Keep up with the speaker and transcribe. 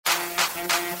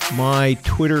My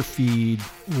Twitter feed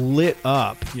lit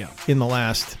up in the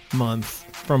last month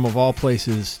from, of all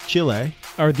places, Chile.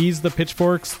 Are these the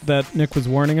pitchforks that Nick was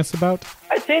warning us about?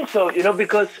 I think so,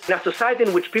 because in a society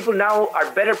in which people now are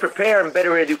better prepared and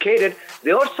better educated,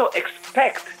 they also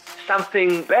expect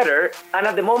something better. And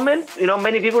at the moment,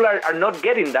 many people are not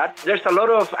getting that. There's a lot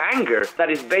of anger that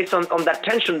is based on that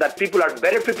tension that people are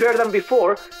better prepared than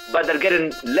before, but they're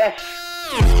getting less.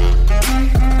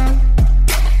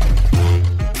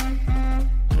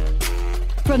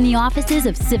 From the offices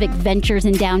of Civic Ventures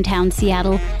in downtown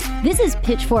Seattle, this is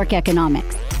Pitchfork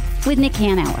Economics with Nick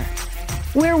Hanauer,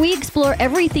 where we explore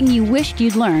everything you wished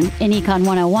you'd learn in Econ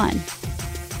 101.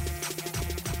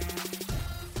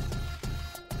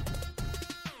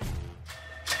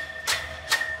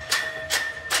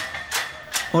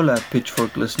 Hola,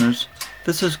 Pitchfork listeners.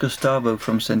 This is Gustavo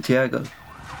from Santiago.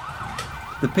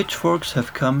 The pitchforks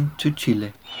have come to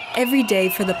Chile. Every day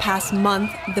for the past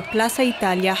month, the Plaza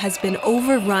Italia has been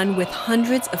overrun with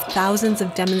hundreds of thousands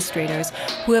of demonstrators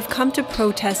who have come to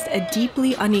protest a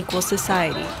deeply unequal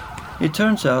society. It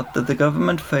turns out that the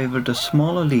government favored a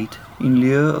small elite in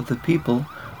lieu of the people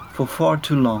for far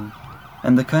too long,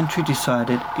 and the country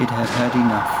decided it had had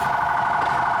enough.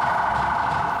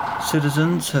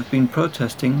 Citizens have been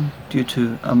protesting due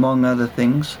to, among other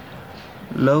things,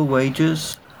 low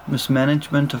wages,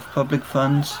 mismanagement of public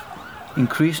funds,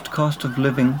 increased cost of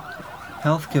living,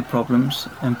 healthcare problems,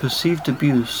 and perceived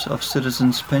abuse of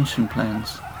citizens' pension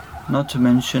plans, not to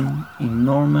mention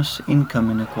enormous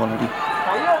income inequality.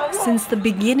 Since the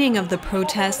beginning of the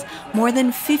protests, more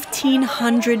than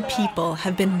 1,500 people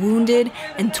have been wounded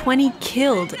and 20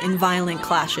 killed in violent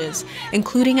clashes,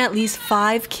 including at least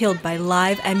 5 killed by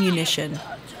live ammunition.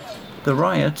 The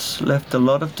riots left a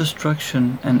lot of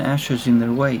destruction and ashes in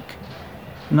their wake,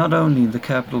 not only in the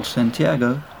capital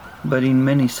Santiago, but in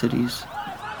many cities.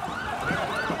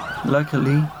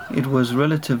 Luckily, it was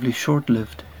relatively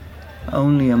short-lived,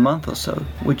 only a month or so,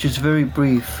 which is very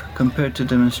brief compared to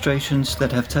demonstrations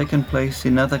that have taken place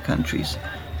in other countries,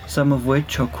 some of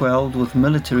which are quelled with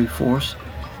military force,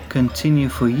 continue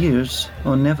for years,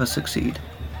 or never succeed.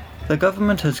 The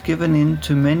government has given in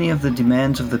to many of the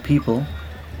demands of the people,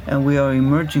 and we are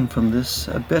emerging from this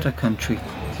a better country.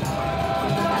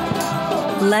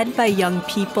 Led by young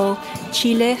people,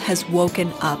 Chile has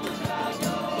woken up.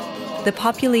 The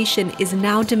population is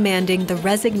now demanding the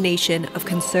resignation of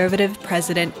conservative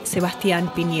President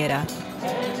Sebastián Piñera.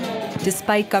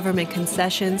 Despite government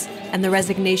concessions and the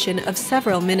resignation of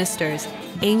several ministers,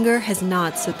 anger has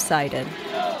not subsided.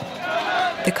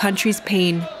 The country's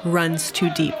pain runs too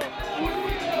deep.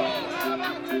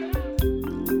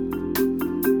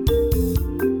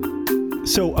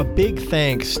 So a big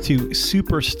thanks to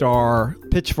superstar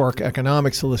Pitchfork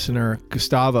Economics listener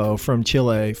Gustavo from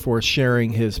Chile for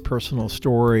sharing his personal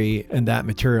story and that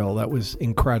material. That was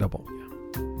incredible.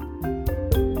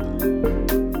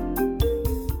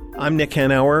 I'm Nick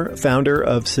Hanauer, founder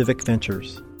of Civic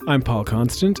Ventures. I'm Paul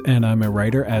Constant, and I'm a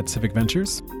writer at Civic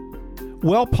Ventures.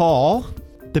 Well, Paul,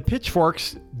 the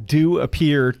pitchforks do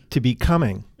appear to be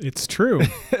coming. It's true.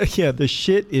 Yeah, the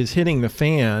shit is hitting the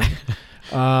fan.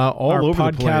 All Our over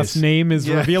the place. podcast name is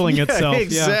revealing itself.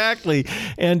 Exactly.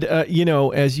 And,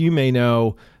 as you may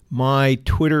know, my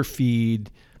Twitter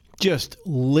feed just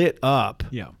lit up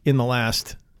in the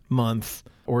last month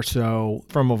or so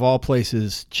from, of all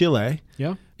places, Chile.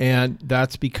 Yeah. And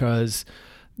that's because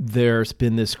there's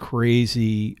been this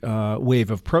crazy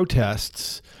wave of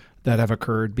protests that have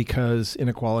occurred because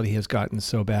inequality has gotten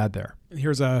so bad there.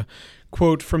 Here's a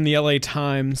quote from the LA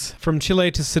Times. From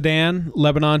Chile to Sudan,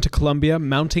 Lebanon to Colombia,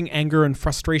 mounting anger and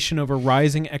frustration over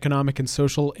rising economic and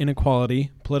social inequality,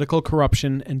 political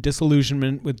corruption, and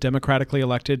disillusionment with democratically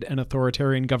elected and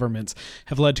authoritarian governments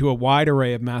have led to a wide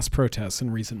array of mass protests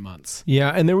in recent months.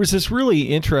 Yeah, and there was this really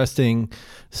interesting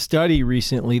study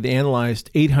recently that analyzed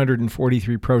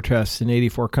 843 protests in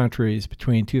 84 countries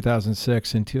between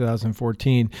 2006 and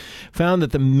 2014, found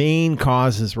that the main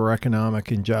causes were economic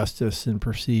injustice and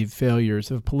perceived failures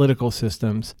of political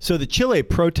systems. So the Chile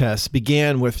protests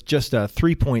began with just a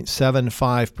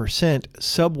 3.75%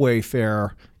 subway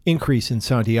fare increase in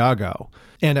Santiago,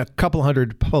 and a couple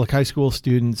hundred public high school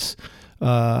students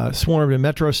swarmed a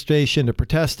metro station to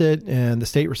protest it, and the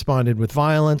state responded with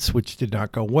violence, which did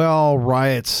not go well.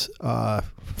 Riots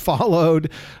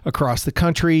followed across the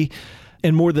country,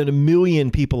 and more than 1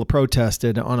 million people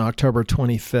protested on October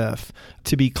 25th.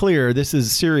 To be clear, this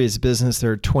is serious business.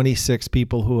 There are 26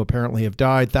 people who apparently have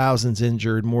died, thousands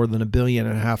injured, more than $1.5 billion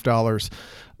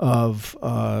of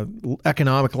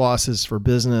economic losses for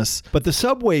business. But the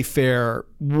subway fare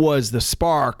was the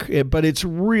spark, but it's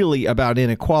really about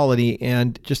inequality.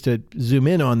 And just to zoom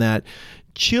in on that,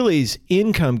 Chile's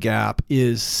income gap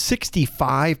is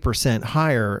 65%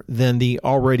 higher than the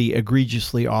already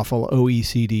egregiously awful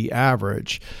OECD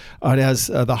average. It has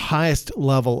the highest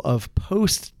level of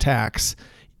post-tax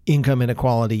income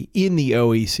inequality in the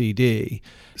OECD.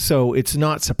 So it's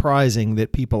not surprising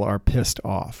that people are pissed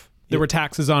off. There were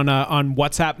taxes on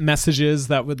WhatsApp messages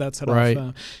that set right.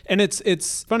 off. And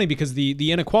it's funny because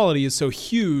the inequality is so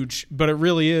huge, but it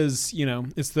really is,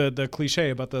 it's the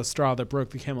cliche about the straw that broke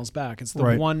the camel's back. It's the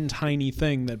right. one tiny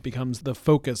thing that becomes the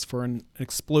focus for an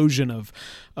explosion of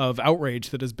outrage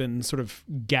that has been sort of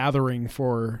gathering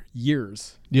for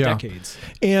years, decades.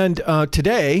 And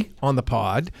today on the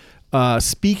pod,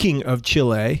 speaking of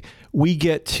Chile, we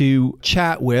get to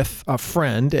chat with a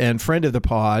friend of the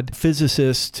pod,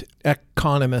 physicist,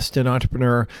 economist, and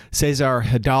entrepreneur Cesar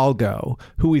Hidalgo,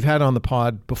 who we've had on the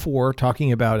pod before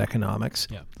talking about economics.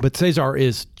 Yeah. But Cesar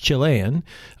is Chilean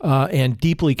and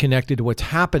deeply connected to what's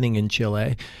happening in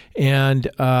Chile. And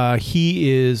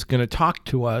he is going to talk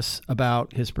to us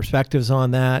about his perspectives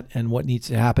on that and what needs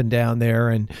to happen down there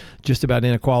and just about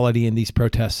inequality in these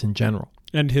protests in general.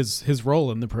 And his role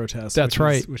in the protest. That's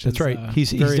right. That's right.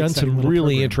 He's done some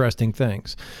really interesting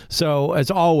things. So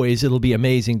as always, it'll be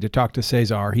amazing to talk to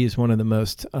Cesar. He is one of the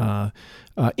most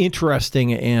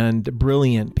interesting and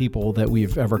brilliant people that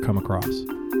we've ever come across.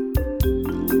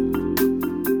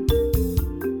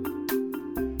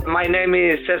 My name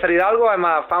is Cesar Hidalgo. I'm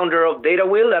a founder of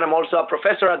DataWheel, and I'm also a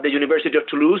professor at the University of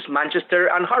Toulouse, Manchester,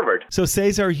 and Harvard. So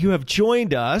Cesar, you have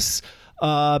joined us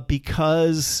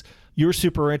because you're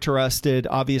super interested,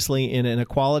 obviously, in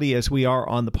inequality, as we are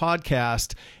on the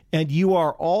podcast. And you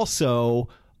are also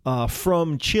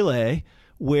from Chile,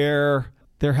 where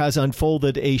there has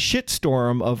unfolded a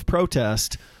shitstorm of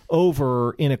protest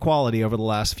over inequality over the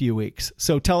last few weeks.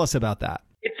 So tell us about that.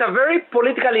 It's a very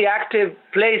politically active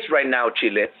place right now,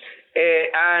 Chile.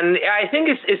 And I think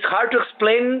it's hard to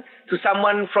explain to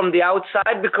someone from the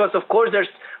outside because, of course,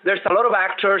 there's a lot of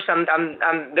actors and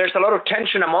there's a lot of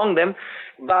tension among them.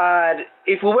 But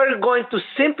if we were going to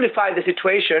simplify the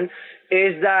situation,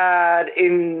 is that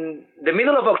in the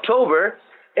middle of October,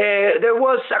 there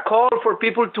was a call for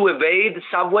people to evade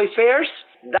subway fares.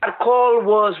 That call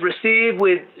was received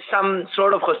with some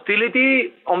sort of hostility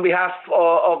on behalf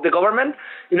of the government,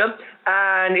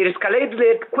 and it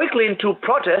escalated quickly into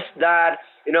protests that,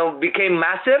 became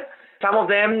massive. Some of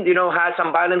them, had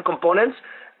some violent components.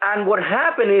 And what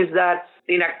happened is that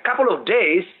in a couple of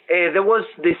days, there was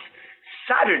this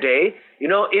Saturday,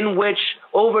 in which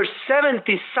over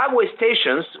 70 subway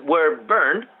stations were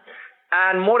burned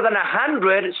and more than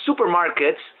 100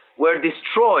 supermarkets were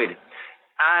destroyed.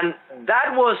 And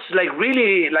that was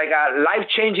really a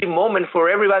life-changing moment for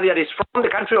everybody that is from the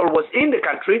country or was in the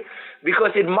country,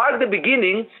 because it marked the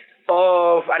beginning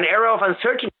of an era of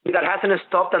uncertainty that hasn't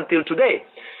stopped until today.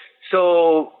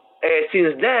 So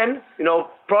since then,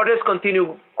 protests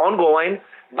continue ongoing,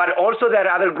 but also there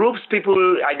are other groups.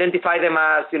 People identify them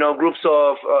as, groups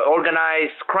of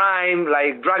organized crime,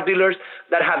 like drug dealers,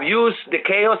 that have used the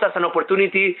chaos as an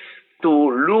opportunity to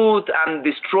loot and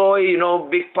destroy,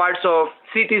 big parts of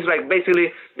cities, like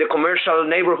basically the commercial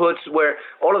neighborhoods where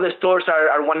all of the stores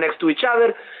are one next to each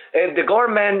other. The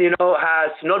government,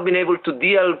 has not been able to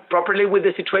deal properly with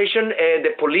the situation.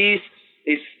 The police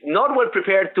is not well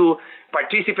prepared to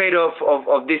participate of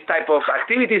this type of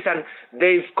activities, and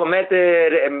they've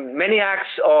committed many acts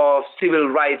of civil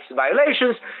rights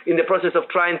violations in the process of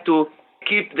trying to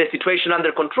keep the situation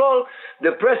under control.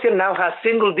 The president now has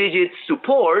single-digit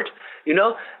support,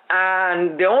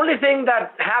 and the only thing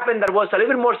that happened that was a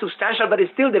little bit more substantial but is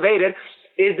still debated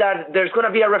is that there's going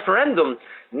to be a referendum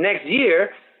next year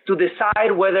to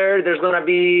decide whether there's going to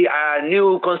be a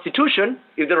new constitution.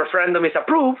 If the referendum is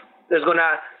approved, there's going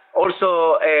to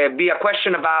also be a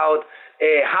question about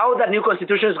how that new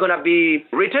constitution is going to be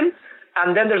written.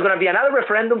 And then there's going to be another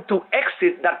referendum to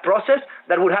exit that process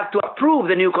that would have to approve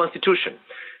the new constitution.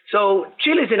 So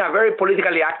Chile is in a very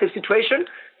politically active situation.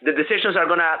 The decisions are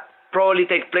going to probably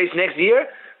take place next year.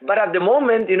 But at the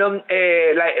moment,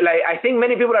 I think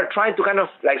many people are trying to kind of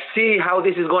see how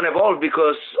this is going to evolve,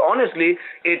 because honestly,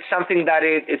 it's something that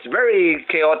it's very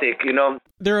chaotic,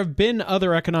 There have been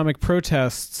other economic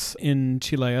protests in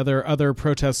Chile, other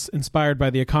protests inspired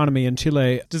by the economy in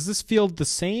Chile. Does this feel the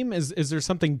same? Is there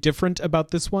something different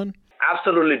about this one?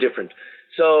 Absolutely different.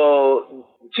 So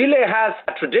Chile has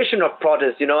a tradition of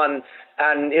protest, and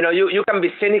And, you can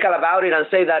be cynical about it and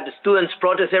say that the students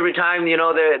protest every time,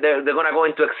 they're going to go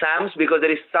into exams because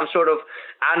there is some sort of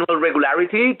annual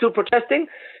regularity to protesting.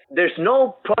 There's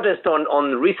no protest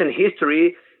on recent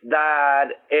history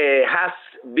that has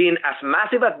been as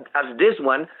massive as this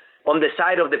one on the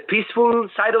side of the peaceful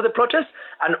side of the protest,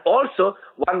 and also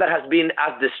one that has been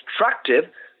as destructive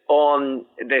on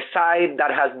the side that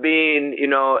has been,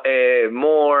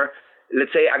 more,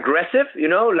 let's say, aggressive,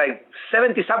 like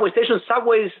 70 subway stations.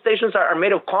 Subway stations are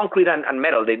made of concrete and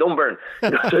metal. They don't burn.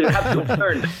 So you have to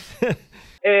burn.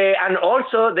 And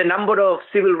also the number of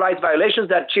civil rights violations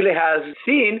that Chile has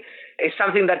seen is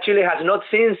something that Chile has not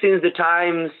seen since the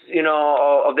times,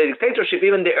 of the dictatorship,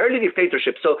 even the early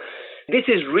dictatorship. So this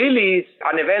is really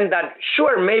an event that,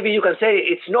 sure, maybe you can say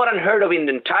it's not unheard of in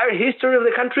the entire history of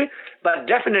the country, but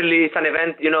definitely it's an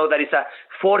event, that is a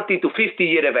 40 to 50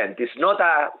 year event. It's not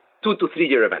a 2 to 3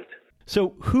 year event.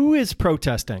 So who is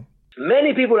protesting?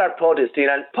 Many people are protesting,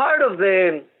 and part of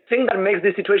the thing that makes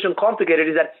this situation complicated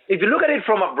is that if you look at it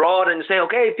from abroad and you say,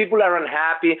 okay, people are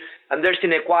unhappy and there's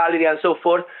inequality and so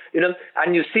forth,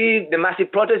 and you see the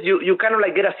massive protests, you kind of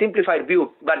like get a simplified view.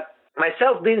 But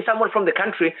myself, being someone from the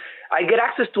country, I get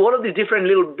access to all of these different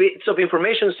little bits of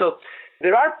information. So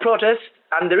there are protests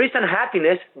and there is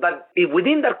unhappiness, but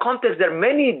within that context, there are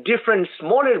many different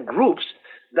smaller groups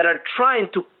that are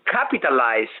trying to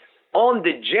capitalize on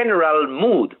the general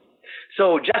mood.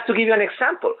 So just to give you an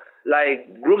example,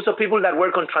 like groups of people that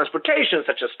work on transportation,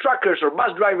 such as truckers or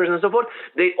bus drivers and so forth,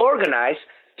 they organize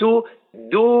to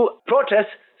do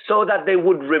protests so that they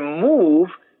would remove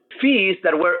fees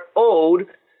that were owed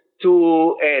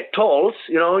to tolls.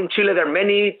 In Chile, there are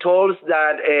many tolls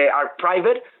that are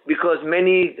private because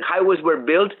many highways were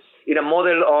built in a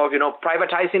model of,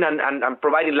 privatizing and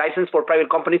providing license for private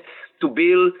companies to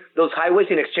build those highways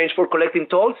in exchange for collecting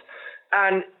tolls.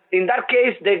 And in that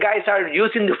case, the guys are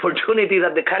using the opportunity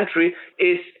that the country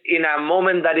is in a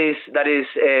moment that is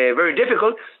very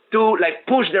difficult to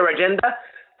push their agenda.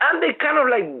 And they kind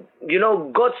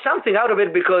of got something out of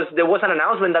it because there was an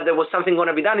announcement that there was something going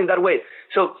to be done in that way.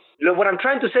 So what I'm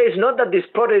trying to say is not that this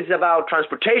protest is about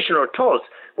transportation or tolls.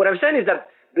 What I'm saying is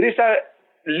that there is a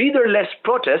leaderless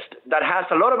protest that has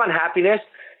a lot of unhappiness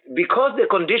because the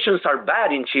conditions are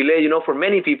bad in Chile, for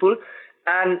many people.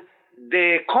 And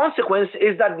the consequence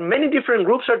is that many different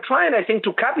groups are trying, I think,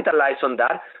 to capitalize on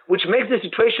that, which makes the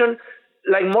situation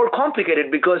more complicated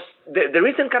because there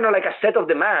isn't kind of a set of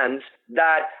demands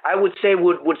that I would say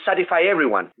would satisfy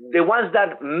everyone. The ones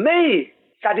that may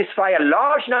satisfy a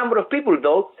large number of people,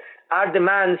 though, are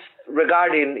demands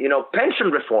regarding, pension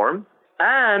reform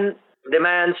and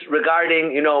demands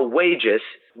regarding, wages,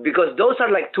 because those are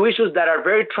two issues that are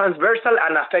very transversal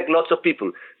and affect lots of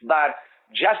people. But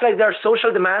just like there are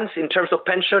social demands in terms of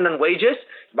pension and wages,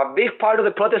 a big part of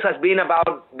the protest has been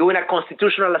about doing a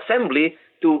constitutional assembly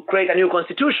to create a new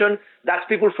constitution. That's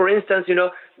people, for instance,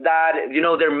 that,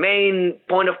 their main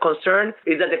point of concern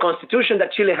is that the constitution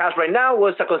that Chile has right now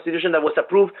was a constitution that was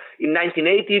approved in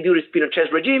 1980 during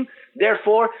Pinochet's regime.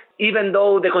 Therefore, even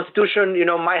though the constitution,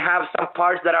 might have some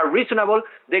parts that are reasonable,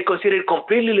 they consider it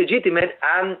completely legitimate,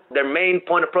 and their main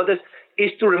point of protest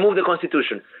is to remove the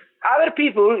constitution. Other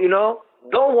people,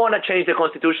 don't want to change the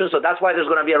constitution, so that's why there's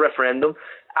going to be a referendum.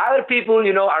 Other people,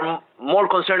 are more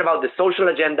concerned about the social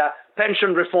agenda,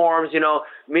 pension reforms,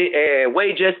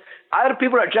 wages. Other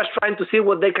people are just trying to see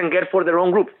what they can get for their own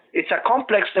group. It's a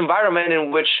complex environment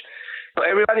in which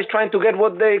everybody's trying to get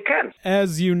what they can.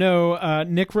 As you know,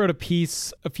 Nick wrote a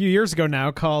piece a few years ago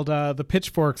now called The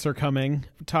Pitchforks Are Coming,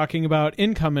 talking about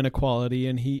income inequality,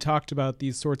 and he talked about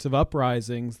these sorts of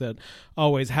uprisings that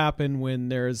always happen when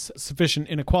there's sufficient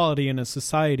inequality in a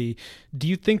society. Do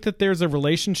you think that there's a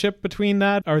relationship between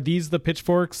that? Are these the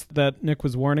pitchforks that Nick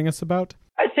was warning us about?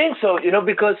 I think so,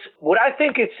 because what I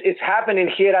think it's happening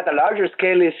here at a larger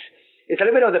scale is a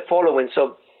little bit of the following.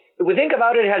 So if we think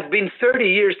about it, it has been 30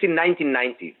 years since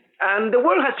 1990. And the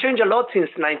world has changed a lot since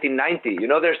 1990.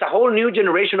 There's a whole new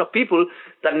generation of people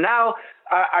that now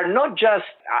are not just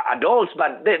adults,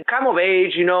 but they come of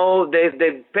age,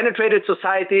 they've penetrated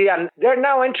society, and they're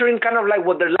now entering kind of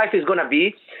what their life is going to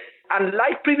be. And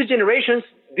like previous generations,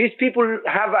 these people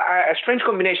have a strange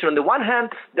combination. On the one hand,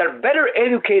 they're better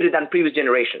educated than previous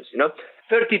generations.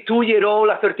 32-year-old,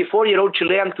 a 34-year-old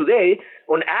Chilean today,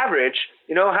 on average,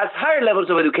 has higher levels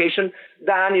of education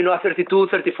than, a 32,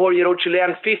 34-year-old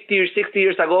Chilean 50 or 60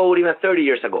 years ago or even 30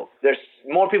 years ago. There's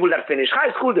more people that finish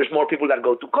high school, there's more people that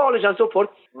go to college and so forth.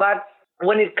 But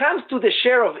when it comes to the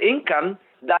share of income,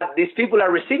 that these people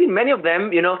are receiving, many of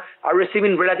them, are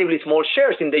receiving relatively small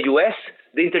shares. In the U.S.,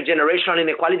 the intergenerational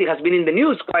inequality has been in the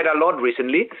news quite a lot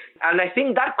recently. And I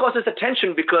think that causes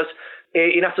attention because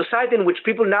in a society in which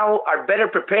people now are better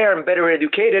prepared and better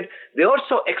educated, they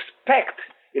also expect,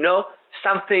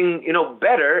 something,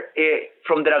 better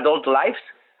from their adult lives.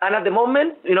 And at the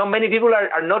moment, many people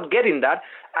are not getting that.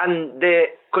 And the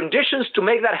conditions to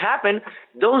make that happen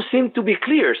don't seem to be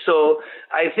clear. So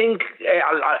I think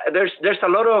there's a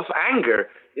lot of anger,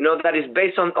 that is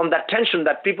based on that tension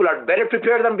that people are better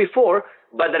prepared than before,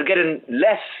 but they're getting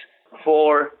less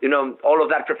for, all of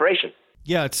that preparation.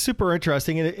 Yeah, it's super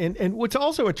interesting. And what's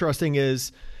also interesting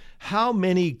is how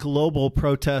many global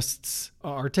protests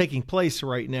are taking place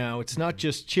right now. It's not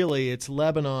just Chile, it's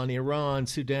Lebanon, Iran,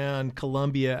 Sudan,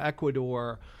 Colombia,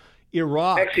 Ecuador,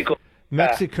 Iraq,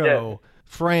 Mexico,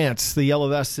 France, the Yellow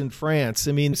Vests in France.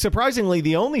 I mean, surprisingly,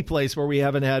 the only place where we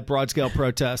haven't had broad-scale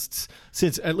protests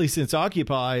since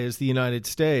Occupy is the United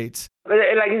States.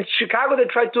 Like in Chicago,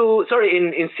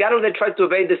 in Seattle, they tried to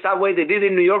evade the subway. They did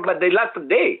in New York, but they last a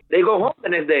day. They go home the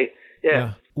next day.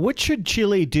 Yeah. What should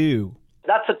Chile do?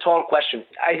 That's a tall question.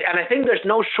 And I think there's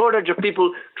no shortage of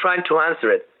people trying to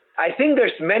answer it. I think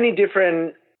there's many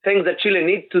different things that Chile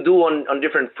needs to do on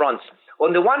different fronts.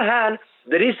 On the one hand,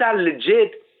 there is a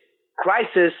legit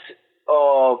crisis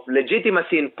of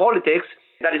legitimacy in politics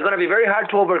that is going to be very hard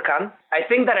to overcome. I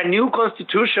think that a new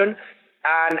constitution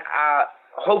and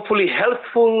hopefully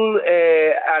helpful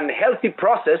and healthy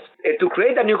process to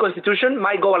create a new constitution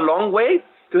might go a long way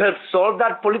to help solve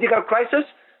that political crisis,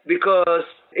 because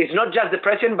it's not just the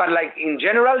president, but like in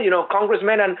general,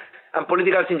 congressmen and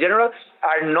politicals in general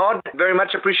are not very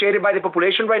much appreciated by the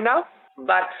population right now.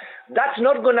 But that's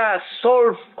not going to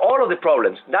solve all of the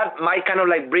problems. That might kind of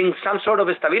like bring some sort of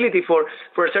stability for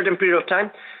a certain period of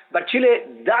time. But Chile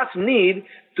does need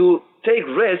to take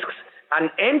risks and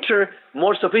enter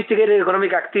more sophisticated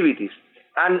economic activities.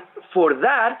 And for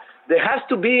that, there has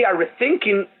to be a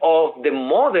rethinking of the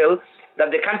model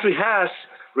that the country has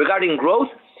regarding growth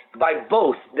by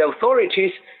both the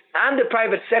authorities and the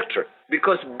private sector,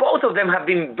 because both of them have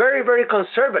been very, very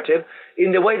conservative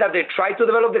in the way that they try to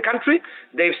develop the country.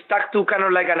 They've stuck to kind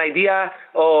of like an idea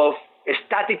of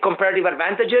static comparative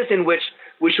advantages in which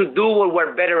we should do what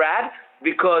we're better at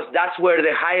because that's where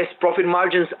the highest profit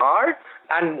margins are.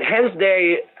 And hence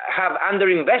they have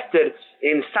underinvested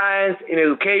in science, in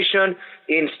education,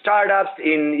 in startups,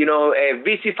 in,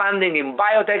 VC funding, in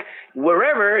biotech,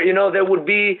 wherever, there would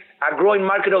be a growing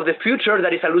market of the future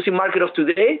that is a losing market of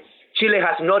today. Chile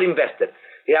has not invested.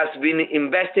 It has been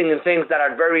investing in things that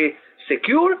are very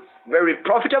secure, very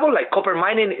profitable, like copper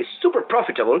mining is super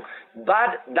profitable,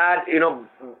 but that,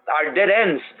 are dead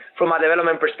ends from a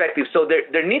development perspective. So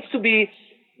there needs to be,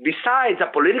 besides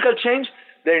a political change,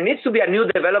 there needs to be a new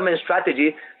development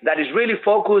strategy that is really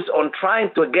focused on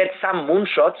trying to get some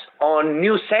moonshots on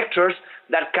new sectors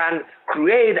that can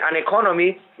create an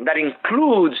economy that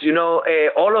includes,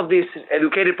 all of this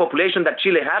educated population that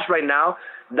Chile has right now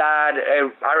that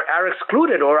are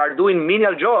excluded or are doing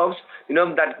menial jobs,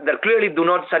 that clearly do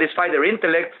not satisfy their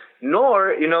intellect,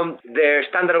 nor, their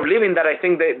standard of living that I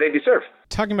think they deserve.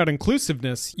 Talking about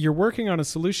inclusiveness, you're working on a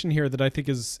solution here that I think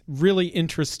is really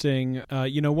interesting.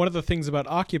 One of the things about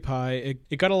Occupy,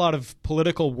 it got a lot of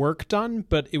political work done,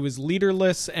 but it was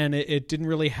leaderless and it didn't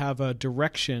really have a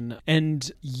direction.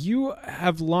 And you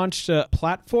have launched a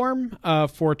platform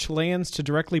for Chileans to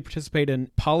directly participate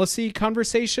in policy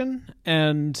conversation.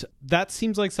 And that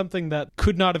seems like something that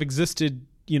could not have existed,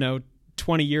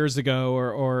 20 years ago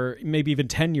or maybe even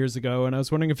 10 years ago. And I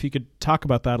was wondering if you could talk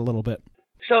about that a little bit.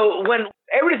 So when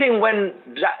everything went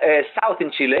south in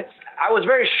Chile, I was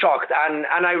very shocked.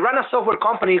 And I run a software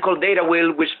company called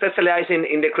DataWheel, which specializes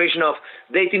in the creation of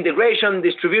data integration,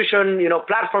 distribution,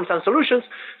 platforms and solutions.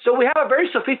 So we have a very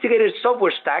sophisticated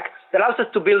software stack that allows us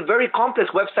to build very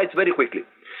complex websites very quickly.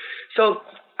 So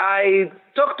I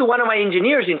talked to one of my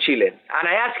engineers in Chile and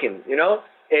I asked him,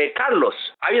 Carlos,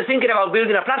 are you thinking about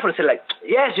building a platform? He said,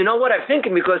 yes, you know what I'm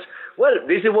thinking, because, well,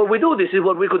 this is what we do. This is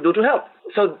what we could do to help.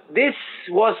 So this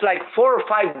was 4 or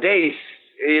 5 days,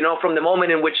 from the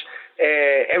moment in which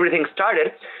everything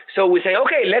started. So we say,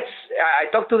 okay,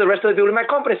 I talked to the rest of the people in my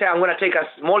company, say, I'm going to take a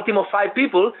small team of 5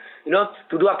 people,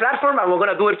 to do a platform, and we're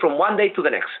going to do it from one day to the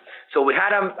next. So we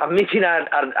had a meeting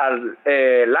at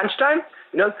lunchtime.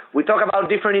 We talk about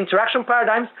different interaction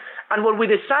paradigms. And what we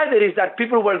decided is that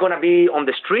people were going to be on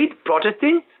the street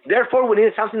protesting. Therefore, we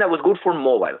needed something that was good for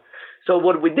mobile. So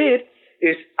what we did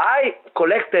is I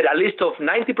collected a list of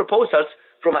 90 proposals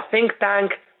from a think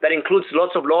tank that includes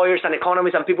lots of lawyers and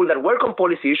economists and people that work on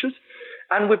policy issues.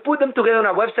 and we put them together on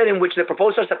a website in which the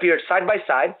proposals appear side by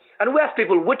side, and we ask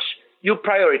people which you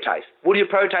prioritize. Would you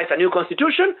prioritize a new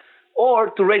constitution or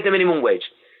to raise the minimum wage?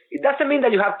 It doesn't mean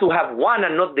that you have to have one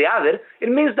and not the other. It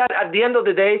means that at the end of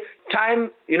the day, time,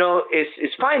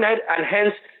 is finite, and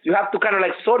hence you have to kind of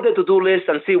like sort the to-do list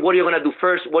and see what you're going to do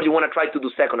first, what you want to try to do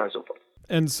second, and so forth.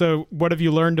 And so what have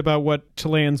you learned about what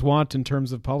Chileans want in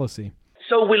terms of policy?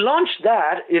 So we launched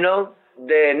that,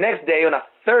 the next day on a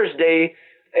Thursday,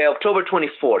 October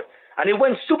 24th. And it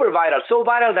went super viral, so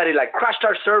viral that it like crashed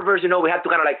our servers. We had to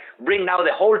kind of like bring now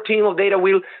the whole team of Data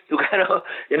Wheel to kind of,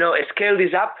 scale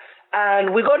this up.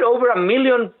 And we got over 1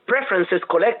 million preferences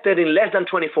collected in less than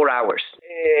 24 hours.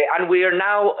 And we are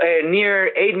now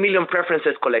near 8 million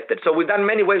preferences collected. So we've done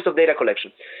many waves of data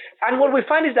collection. And what we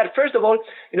find is that, first of all,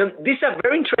 this is a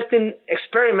very interesting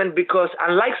experiment because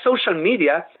unlike social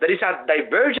media, that is a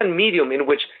divergent medium in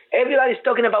which everybody is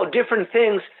talking about different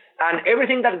things, and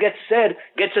everything that gets said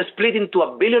gets split into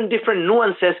 1 billion different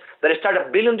nuances that start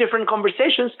 1 billion different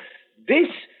conversations.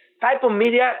 This type of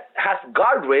media has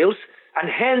guardrails, and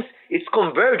hence it's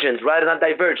convergent rather than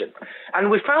divergent. And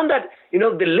we found that,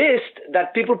 the list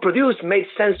that people produced made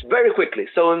sense very quickly.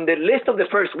 So in the list of the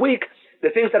first week, the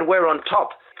things that were on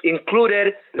top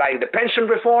included like the pension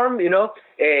reform,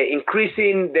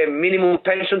 increasing the minimum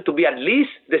pension to be at least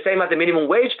the same as the minimum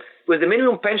wage, because the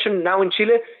minimum pension now in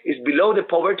Chile is below the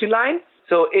poverty line.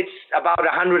 So it's about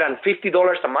 $150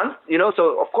 a month,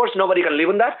 so of course nobody can live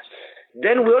on that.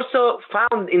 Then we also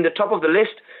found in the top of the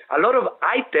list a lot of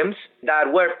items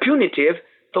that were punitive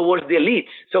towards the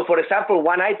elites. So for example,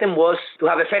 one item was to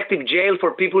have effective jail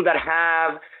for people that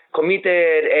have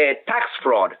committed tax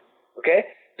fraud, okay?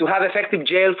 To have effective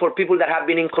jail for people that have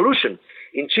been in collusion.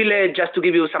 In Chile, just to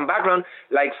give you some background,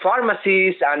 like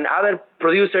pharmacies and other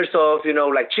producers of,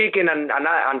 like chicken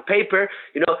and paper,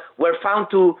 were found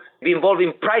to be involved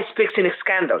in price fixing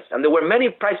scandals. And there were many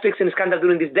price fixing scandals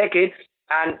during this decade,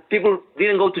 and people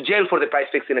didn't go to jail for the price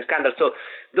fixing scandal. So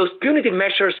those punitive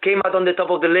measures came out on the top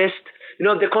of the list.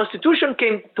 The Constitution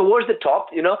came towards the top,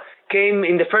 came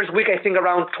in the first week, I think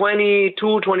around 22,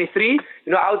 23,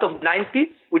 out of 90,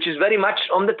 which is very much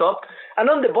on the top. And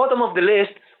on the bottom of the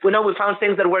list, we found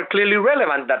things that were clearly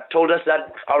relevant that told us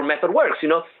that our method works.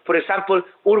 For example,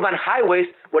 urban highways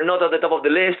were not at the top of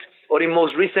the list, or in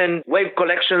most recent wave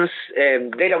collections,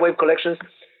 data wave collections,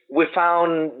 we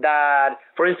found that,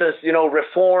 for instance,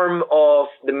 reform of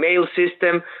the mail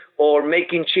system or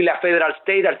making Chile a federal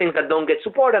state are things that don't get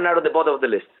support and are at the bottom of the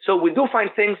list. So we do find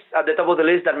things at the top of the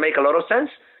list that make a lot of sense,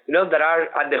 that are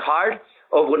at the heart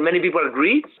of what many people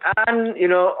agree. And,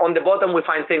 on the bottom, we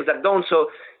find things that don't. So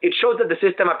it shows that the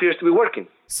system appears to be working.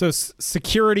 So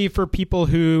security for people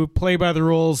who play by the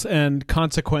rules and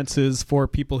consequences for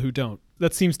people who don't.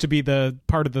 That seems to be the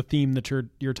part of the theme that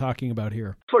you're talking about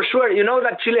here. For sure.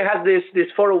 That Chile has this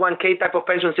 401k type of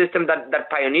pension system that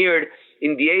pioneered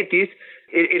in the 80s.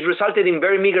 It resulted in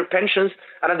very meager pensions.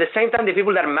 And at the same time, the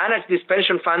people that manage these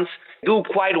pension funds do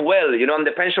quite well, and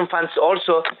the pension funds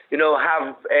also,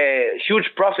 have huge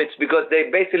profits because they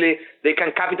can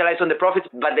capitalize on the profits,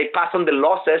 but they pass on the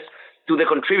losses to the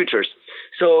contributors.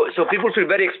 So people feel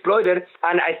very exploited.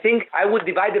 And I think I would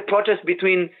divide the protest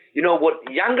between, what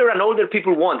younger and older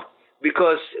people want,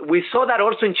 because we saw that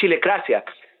also in Chilecracia.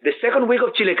 The second week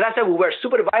of Chilecracia, we were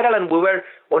super viral, and we were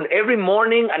on every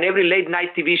morning and every late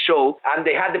night TV show. And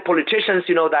they had the politicians,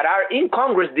 that are in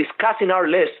Congress discussing our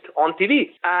list on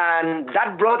TV. And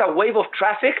that brought a wave of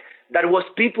traffic that was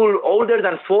people older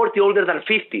than 40, older than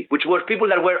 50, which were people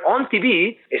that were on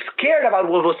TV, scared about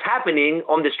what was happening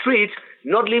on the streets,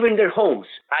 not leaving their homes.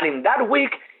 And in that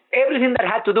week, everything that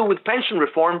had to do with pension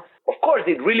reform, of course,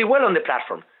 did really well on the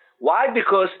platform. Why?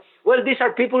 Because, these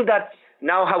are people that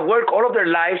now have worked all of their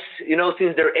lives,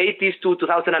 since their 80s to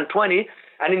 2020.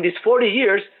 And in these 40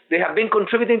 years, they have been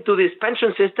contributing to this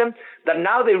pension system that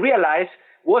now they realize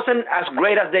wasn't as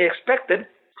great as they expected.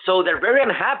 So they're very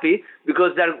unhappy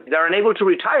because they're unable to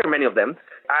retire, many of them.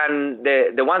 And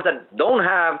the ones that don't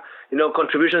have,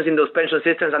 contributions in those pension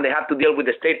systems and they have to deal with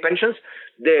the state pensions,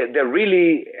 they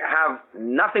really have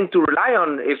nothing to rely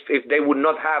on if they would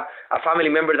not have a family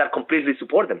member that completely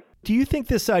support them. Do you think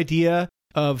this idea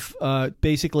of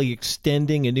basically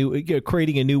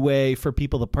creating a new way for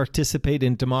people to participate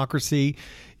in democracy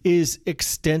is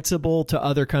extensible to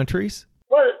other countries?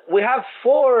 Well, we have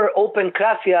 4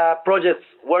 Opencracia projects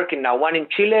working now, one in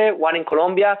Chile, one in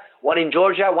Colombia, one in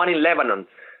Georgia, one in Lebanon.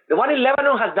 The one in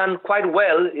Lebanon has done quite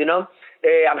well,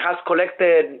 and has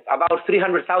collected about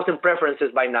 300,000 preferences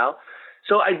by now.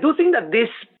 So I do think that these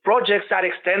projects are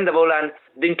extendable, and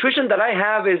the intuition that I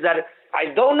have is that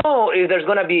I don't know if there's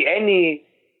going to be any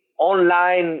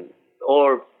online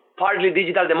or partly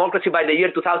digital democracy by the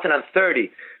year 2030.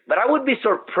 But I would be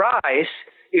surprised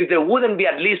if there wouldn't be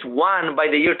at least one by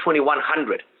the year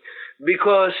 2100.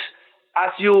 Because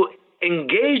as you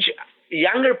engage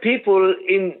younger people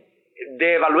in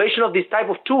the evaluation of these type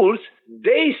of tools,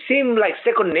 they seem like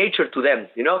second nature to them.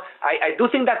 I do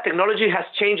think that technology has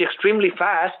changed extremely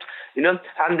fast, and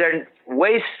there are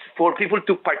ways for people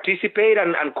to participate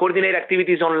and coordinate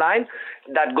activities online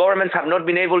that governments have not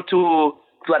been able to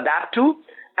adapt to.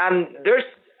 And there's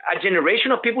a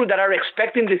generation of people that are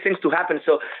expecting these things to happen.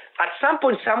 So at some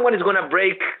point, someone is going to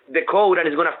break the code and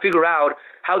is going to figure out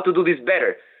how to do this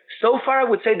better. So far, I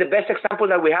would say the best example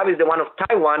that we have is the one of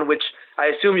Taiwan, which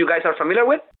I assume you guys are familiar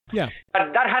with. Yeah.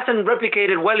 But that hasn't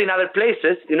replicated well in other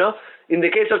places. In the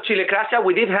case of Chilecracia,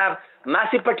 we did have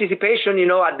massive participation,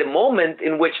 at the moment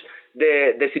in which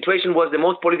the situation was the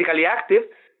most politically active.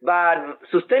 But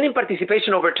sustaining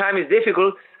participation over time is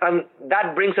difficult, and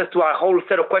that brings us to a whole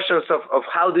set of questions of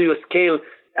how do you scale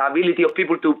ability of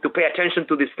people to pay attention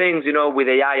to these things, with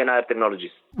AI and other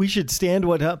technologies. We should stand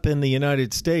one up in the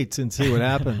United States and see what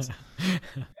happens.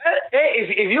 Hey,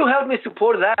 if you help me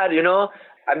support that,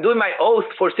 I'm doing my oath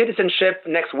for citizenship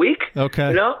next week.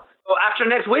 Okay. So after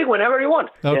next week, whenever you want.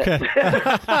 Okay.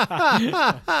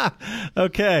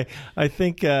 Okay. I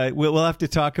think we'll have to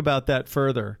talk about that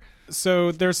further.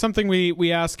 So there's something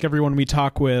we ask everyone we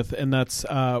talk with, and that's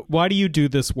why do you do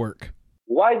this work?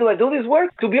 Why do I do this work?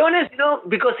 To be honest,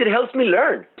 because it helps me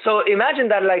learn. So imagine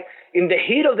that, like, in the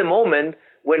heat of the moment,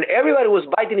 when everybody was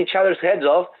biting each other's heads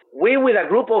off, we, with a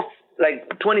group of like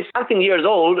 20-something years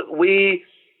old, we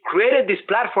created this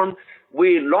platform.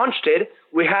 We launched it.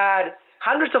 We had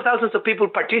hundreds of thousands of people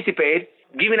participate,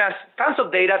 giving us tons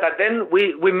of data that then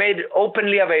we made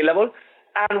openly available.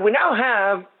 And we now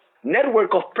have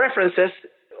network of preferences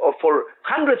for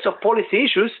hundreds of policy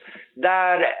issues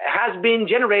that has been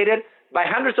generated by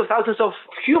hundreds of thousands of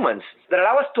humans that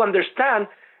allow us to understand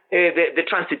the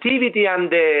transitivity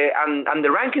and the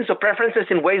rankings of preferences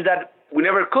in ways that we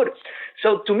never could.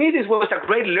 So to me, this was a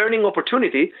great learning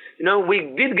opportunity. We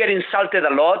did get insulted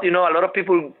a lot. A lot of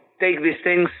people take these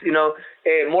things,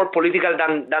 more political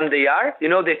than they are.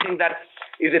 They think that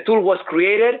if the tool was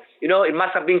created, it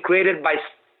must have been created by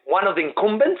one of the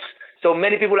incumbents. So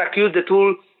many people accuse the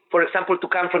tool, for example, to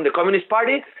come from the Communist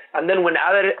Party. And then when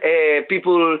other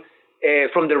people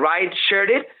from the right shared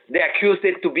it, they accused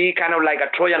it to be kind of like a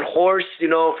Trojan horse,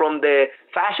 from the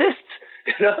fascists,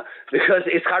 because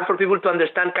it's hard for people to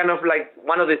understand kind of like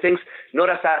one of the things, not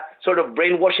as a sort of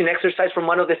brainwashing exercise from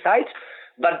one of the sides.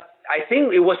 But I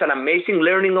think it was an amazing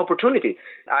learning opportunity.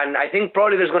 And I think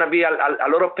probably there's going to be a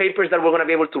lot of papers that we're going to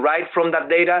be able to write from that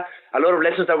data, a lot of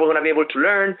lessons that we're going to be able to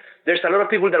learn. There's a lot of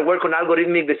people that work on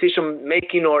algorithmic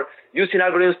decision-making or using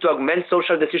algorithms to augment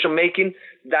social decision-making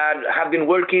that have been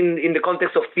working in the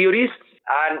context of theories,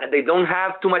 and they don't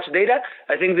have too much data.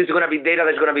 I think this is going to be data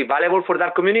that's going to be valuable for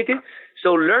that community.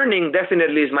 So learning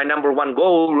definitely is my number one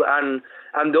goal. And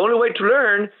the only way to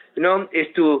learn, is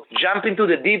to jump into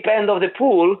the deep end of the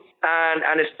pool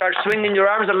and start swinging your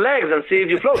arms and legs and see if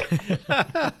you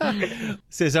float.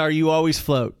 Cesar, you always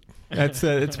float.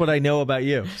 That's what I know about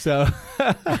you. So,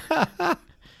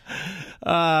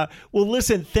 well,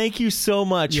 listen, thank you so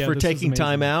much for taking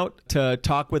time out to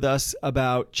talk with us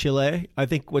about Chile. I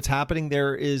think what's happening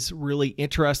there is really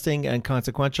interesting and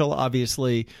consequential.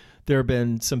 Obviously, there have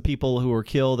been some people who were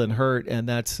killed and hurt, and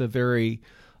that's a very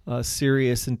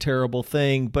serious and terrible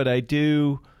thing. But I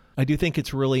do think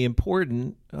it's really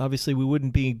important. Obviously, we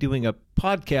wouldn't be doing a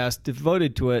podcast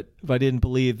devoted to it if I didn't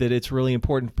believe that it's really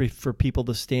important for people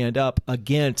to stand up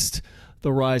against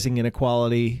the rising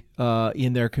inequality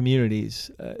in their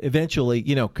communities. Eventually,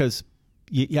 because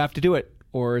you have to do it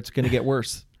or it's going to get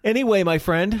worse. Anyway, my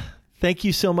friend, thank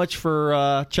you so much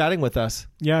for chatting with us.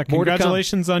 Yeah,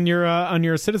 congratulations on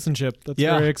your citizenship. That's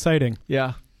very exciting.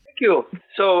 Yeah. You.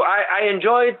 So I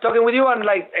enjoyed talking with you, and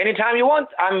like anytime you want,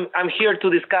 I'm here to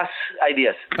discuss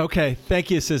ideas. Okay. Thank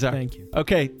you, Cesar. Thank you.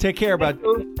 Okay. Take care, bud.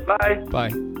 Bye.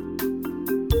 Bye.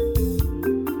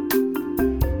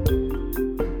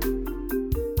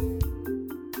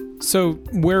 So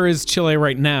where is Chile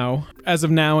right now? As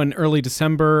of now, in early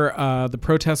December, the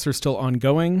protests are still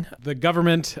ongoing. The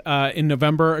government in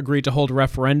November agreed to hold a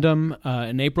referendum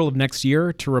in April of next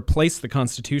year to replace the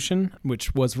constitution,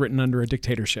 which was written under a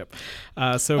dictatorship.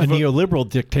 A neoliberal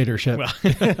dictatorship.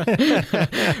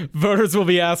 Well, voters will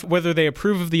be asked whether they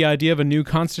approve of the idea of a new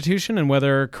constitution and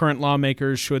whether current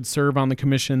lawmakers should serve on the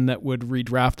commission that would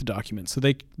redraft the document. So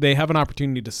they have an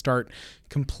opportunity to start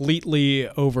completely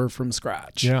over from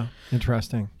scratch. Yeah,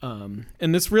 interesting.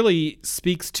 And this really really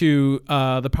speaks to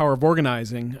the power of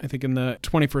organizing. I think in the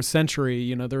 21st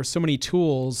century, there are so many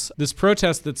tools. This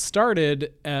protest that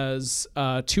started as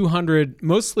 200,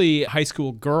 mostly high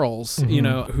school girls,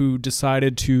 who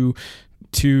decided to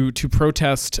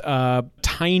protest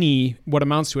what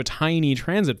amounts to a tiny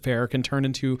transit fare can turn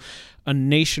into a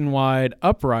nationwide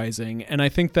uprising. And I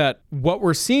think that what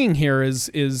we're seeing here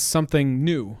is something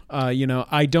new.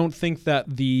 I don't think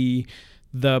that the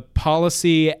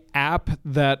policy app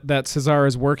that Cesar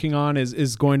is working on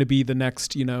is going to be the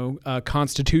next,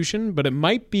 constitution, but it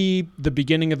might be the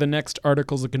beginning of the next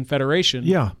Articles of Confederation.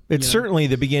 Yeah, it's certainly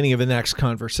the beginning of the next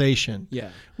conversation. Yeah,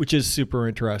 which is super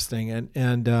interesting,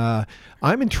 and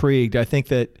I'm intrigued. I think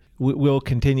that we'll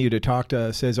continue to talk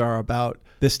to Cesar about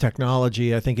this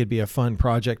technology. I think it'd be a fun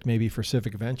project maybe for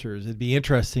Civic Ventures. It'd be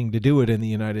interesting to do it in the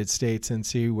United States and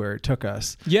see where it took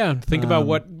us. Yeah, think about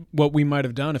what we might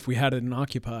have done if we had it in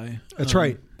Occupy. That's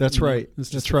right. That's right. It's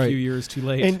just a few years too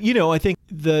late. And, I think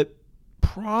the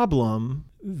problem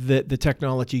that the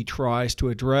technology tries to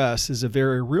address is a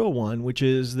very real one, which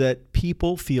is that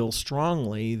people feel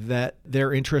strongly that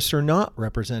their interests are not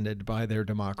represented by their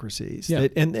democracies. Yeah.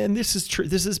 And this is true.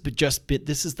 This is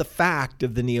the fact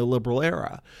of the neoliberal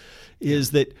era, is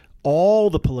that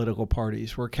all the political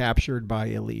parties were captured by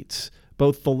elites,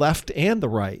 both the left and the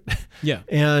right. Yeah.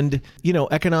 And,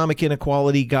 economic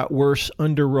inequality got worse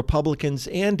under Republicans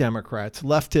and Democrats,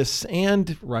 leftists and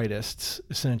rightists,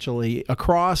 essentially,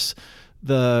 across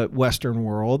the Western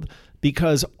world,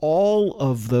 because all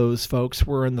of those folks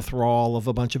were in the thrall of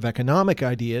a bunch of economic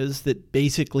ideas that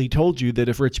basically told you that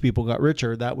if rich people got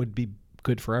richer, that would be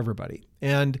good for everybody.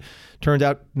 And turned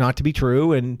out not to be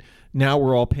true, and now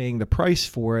we're all paying the price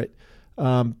for it.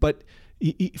 But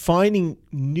finding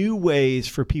new ways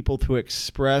for people to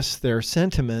express their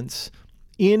sentiments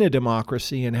in a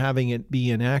democracy and having it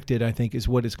be enacted, I think, is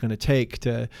what it's going to take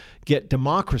to get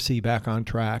democracy back on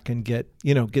track and get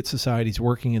societies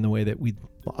working in the way that we'd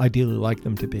ideally like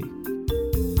them to be.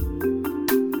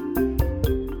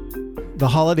 The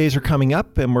holidays are coming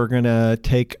up, and we're going to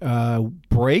take a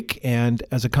break. And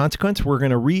as a consequence, we're going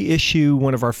to reissue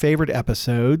one of our favorite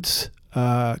episodes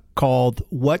called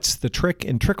What's the Trick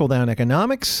in Trickle-Down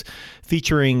Economics,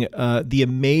 featuring the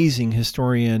amazing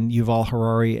historian Yuval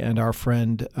Harari and our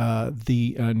friend,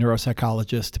 the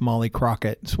neuropsychologist Molly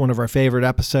Crockett. It's one of our favorite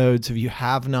episodes. If you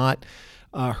have not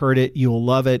heard it, you'll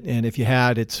love it. And if you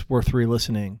had, it's worth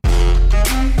re-listening.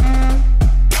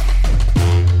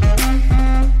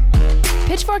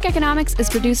 Pitchfork Economics is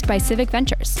produced by Civic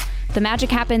Ventures. The magic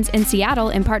happens in Seattle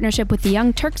in partnership with the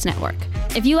Young Turks Network.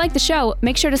 If you like the show,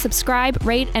 make sure to subscribe,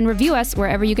 rate, and review us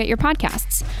wherever you get your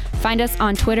podcasts. Find us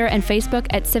on Twitter and Facebook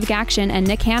at Civic Action and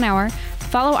Nick Hanauer.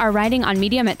 Follow our writing on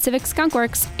Medium at Civic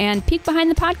Skunkworks, and peek behind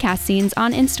the podcast scenes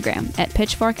on Instagram at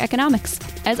Pitchfork Economics.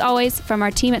 As always, from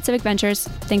our team at Civic Ventures,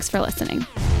 thanks for listening.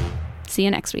 See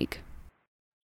you next week.